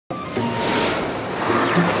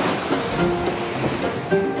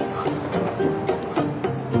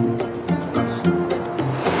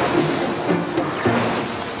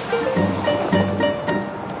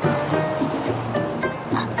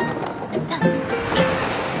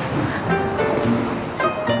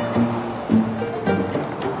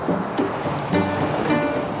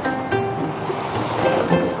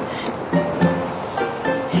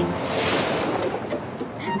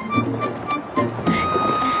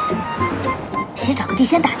先找个地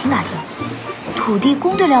先打听打听。土地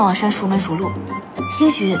公对瞭望山熟门熟路，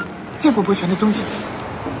兴许见过伯权的踪迹。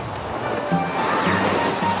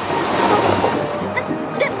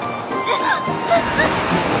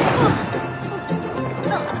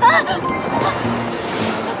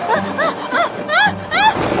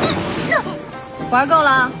玩够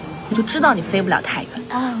了，我就知道你飞不了太远。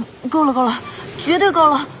啊，够了够了，绝对够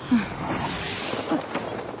了。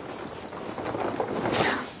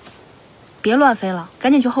别乱飞了，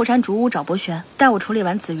赶紧去后山竹屋找伯玄，待我处理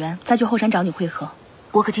完紫园，再去后山找你会合。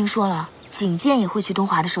我可听说了，景监也会去东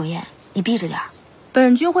华的寿宴，你避着点儿。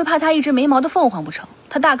本君会怕他一只没毛的凤凰不成？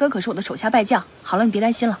他大哥可是我的手下败将。好了，你别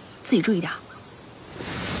担心了，自己注意点。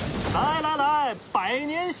来来来，百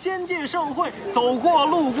年仙界盛会，走过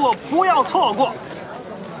路过不要错过。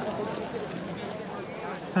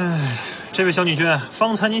哎，这位小女君，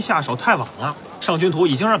方才您下手太晚了，上军图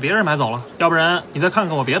已经让别人买走了，要不然你再看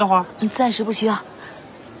看我别的花。暂时不需要。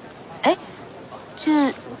哎，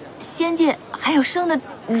这仙界还有生得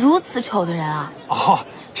如此丑的人啊！哦，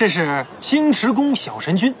这是青池宫小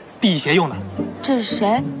神君辟邪用的。这是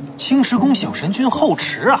谁？青池宫小神君后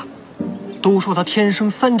池啊。都说他天生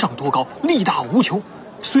3丈多高，力大无穷。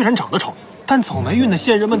虽然长得丑，但走霉运的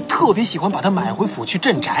仙人们特别喜欢把它买回府去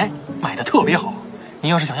镇宅，买的特别好。您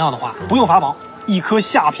要是想要的话，不用法宝，一颗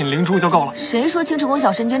下品灵珠就够了。谁说青池宫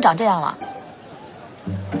小神君长这样了？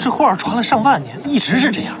这话传了上万年，一直是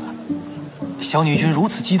这样的。小女君如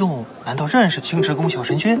此激动，难道认识青池宫小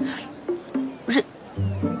神君？不是，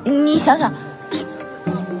你想想，这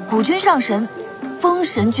古君上神，丰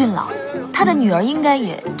神俊朗，他的女儿应该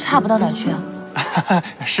也差不到哪儿去啊。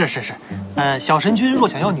是，小神君若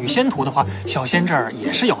想要女仙图的话，小仙这儿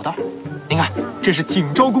也是有的。您看，这是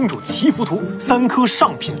景昭公主祈福图，3颗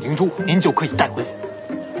上品灵珠，您就可以带回府。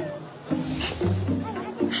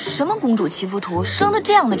什么公主祈福图，生得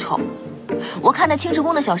这样的丑，我看那青池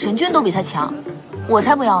宫的小神君都比她强，我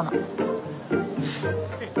才不要呢。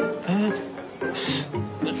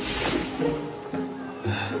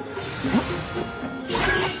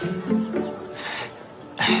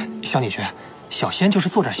小女婿，小仙就是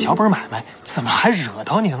做点小本买卖，怎么还惹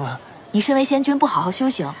到您了？你身为仙君，不好好修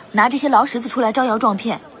行，拿这些劳什子出来招摇撞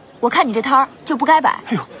骗，我看你这摊儿就不该摆。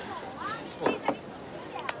哎呦，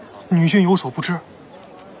女君有所不知，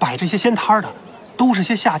摆这些仙摊儿的都是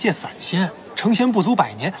些下界散仙，成仙不足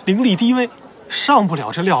100年，灵力低微，上不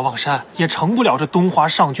了这瞭望山，也成不了这东华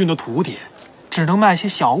上君的徒弟，只能卖些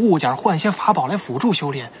小物件，换些法宝来辅助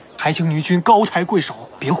修炼。还请女君高抬贵手，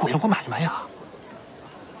别毁了我买卖呀！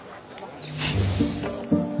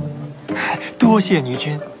多谢女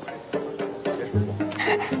君。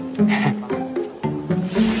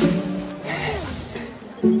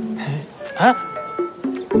啊！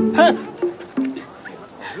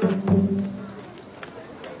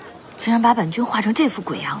竟然把本君画成这副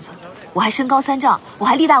鬼样子，我还身高3丈，我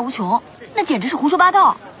还力大无穷，那简直是胡说八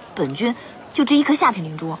道。本君就值1颗下品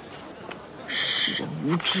灵珠，世人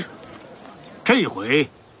无知。这回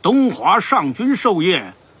东华上君寿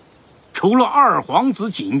宴，除了二皇子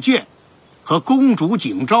景监和公主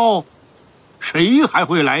景昭，谁还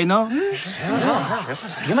会来呢？谁啊？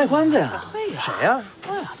别卖关子呀！谁呀？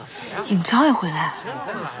景昭也回来？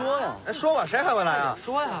说呀！哎，说吧，谁还会来啊？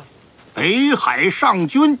说呀！北海上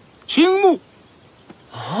君青木。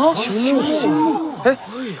啊，青木！哎，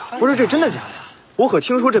不是这真的假的？我可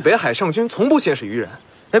听说这北海上君从不显示于人。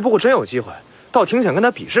哎，不过真有机会，倒挺想跟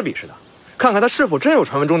他比试比试的，看看他是否真有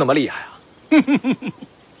传闻中那么厉害啊！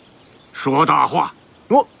说大话！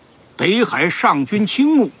我，北海上君青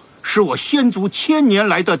木是我仙族1000年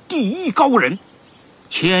来的第一高人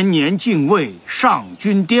，1000年敬畏上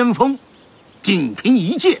君巅峰，仅凭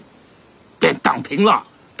一剑，便荡平了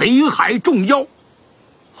北海众妖。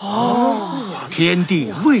天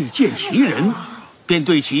帝未见其人，便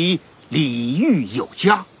对其礼遇有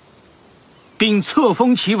加，并册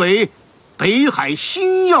封其为北海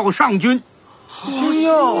星耀上君。星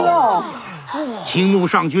耀，青木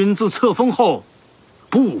上君自册封后，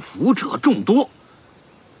不服者众多，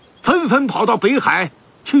纷纷跑到北海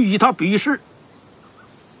去与他比试。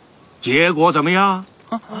结果怎么样？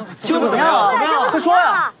结果怎么样？快说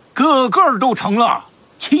呀！个个都成了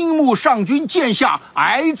青木上君剑下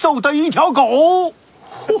挨揍的一条狗。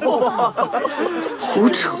胡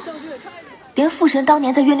扯！连父神当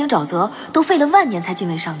年在渊灵沼泽都费了万年才进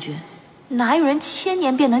位上君，哪有人1000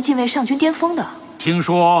年便能进位上君巅峰的？听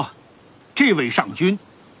说这位上君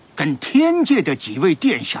跟天界的几位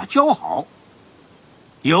殿下交好，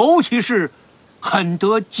尤其是很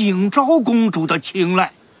得景昭公主的青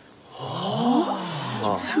睐。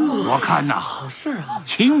我看呐，是啊，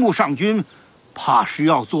青木上君怕是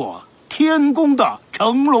要做天宫的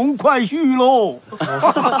乘龙快婿喽！我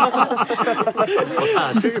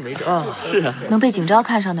看真是没辙啊！是啊，能被景昭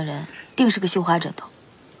看上的人，定是个绣花枕头。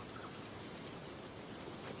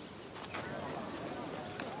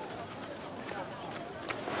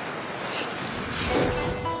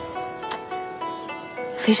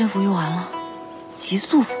飞身符用完了，极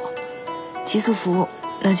速符，极速符，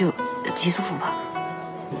那就极速符吧。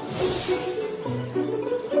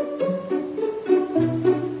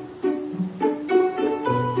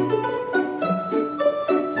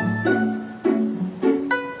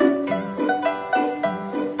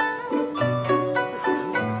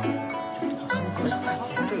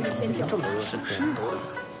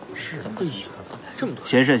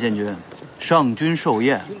贤善仙君，上君寿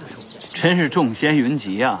宴，真是众仙云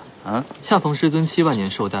集呀！啊，恰逢师尊7万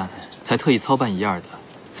年寿诞，才特意操办一二的，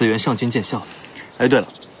自愿上君见笑。哎，对了，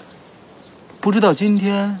不知道今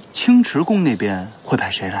天青池宫那边会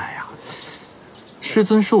派谁来呀？师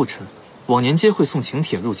尊寿辰，往年皆会送请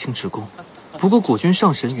帖入青池宫，不过果君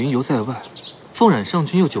上神云游在外，凤染上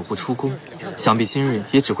君又久不出宫，想必今日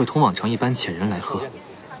也只会同往常一般遣人来贺。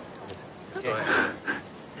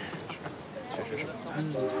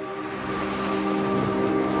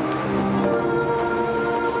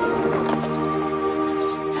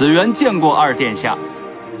子元见过二殿下。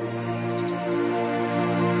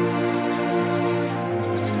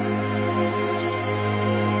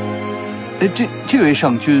这位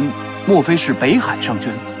上君，莫非是北海上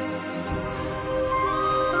君？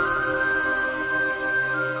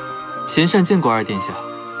贤善见过二殿下，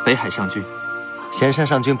北海上君。贤善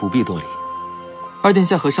上君不必多礼。二殿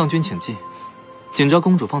下和上君请进。景昭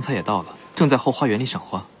公主方才也到了，正在后花园里赏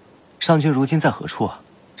花。上君如今在何处啊？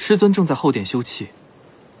师尊正在后殿休憩。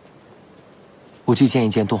我去见一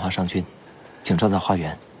见东华上君。景昭在花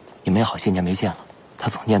园，你们也好些年没见了，他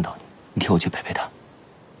总念叨你，你替我去陪陪他。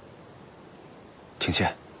庭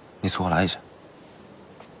倩，你随我来一下。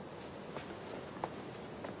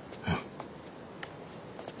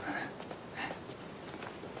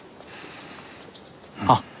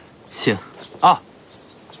好，请啊，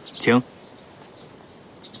请。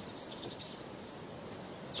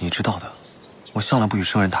你知道的，我向来不与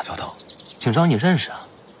生人打交道。景昭你认识啊？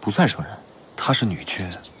不算生人。她是女君，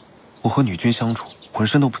我和女君相处，浑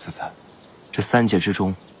身都不自在。这3界之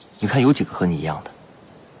中，你看有几个和你一样的，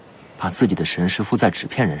把自己的神识附在纸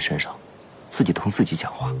片人身上，自己同自己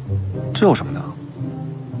讲话？这有什么呢？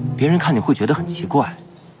别人看你会觉得很奇怪。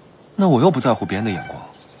那我又不在乎别人的眼光。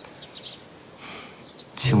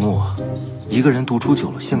青木啊，一个人独处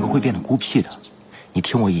久了，性格会变得孤僻的。你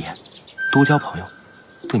听我一言，多交朋友，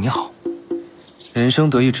对你好。人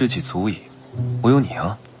生得一知己足矣，我有你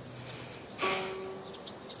啊。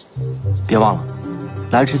别忘了，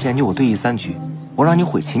来之前你我对弈3局，我让你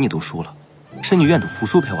悔棋你都输了，是你愿赌服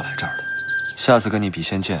输陪我来这儿的。下次跟你比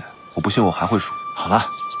仙剑，我不信我还会输。好了，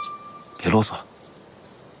别啰嗦了，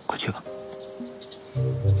快去吧。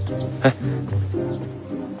哎，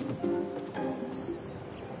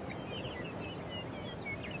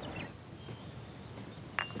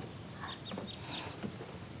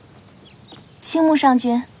青木上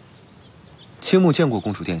君。青木见过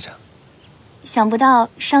公主殿下。想不到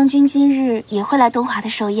上君今日也会来东华的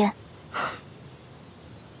寿宴。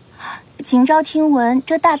景昭听闻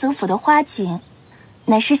这大泽府的花景，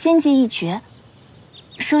乃是仙界一绝。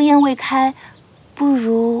寿宴未开，不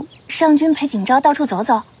如上君陪景昭到处走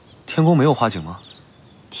走。天宫没有花景吗？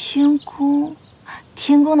天宫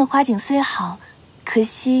的花景虽好，可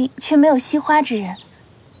惜却没有惜花之人。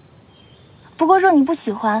不过若你不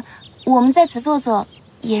喜欢，我们在此坐坐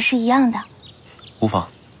也是一样的。无妨。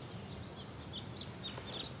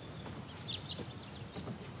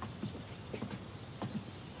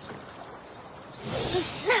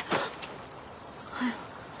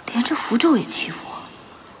连这符咒也欺负我。